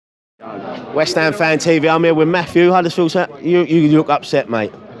West Ham Fan TV, I'm here with Matthew, Huddersfield. You look upset,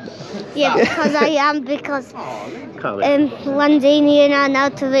 mate. Yeah, because I am, because Lanzini and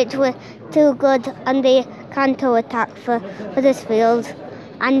Arnautovic were too good on the counter-attack for Huddersfield,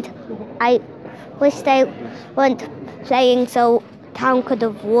 and I wish they weren't playing so Town could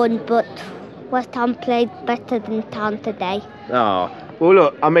have won, but West Ham played better than Town today. Oh, well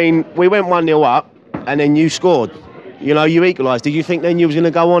look, I mean, we went 1-0 up, and then you scored. You know, you equalised. Did you think then you was going to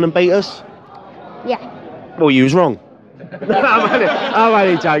go on and beat us? Yeah. Well, you was wrong. I'm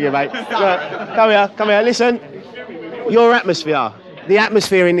only joking, mate. Look, come here, listen. Your atmosphere, the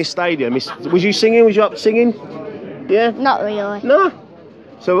atmosphere in this stadium, was you singing? Was you up singing? Yeah? Not really. No?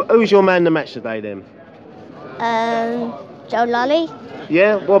 So who's your man of the match today then? Joe Lolly.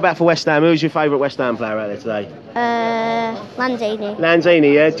 Yeah? What about for West Ham? Who's your favourite West Ham player out there today? Lanzini.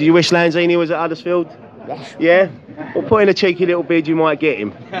 Lanzini, yeah? Do you wish Lanzini was at Huddersfield? Yes. Yeah? Well, put in a cheeky little bid, you might get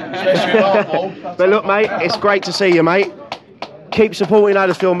him. But look, mate, it's great to see you, mate. Keep supporting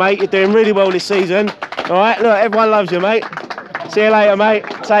Huddersfield, mate. You're doing really well this season. All right? Look, everyone loves you, mate. See you later, mate.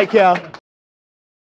 Take care.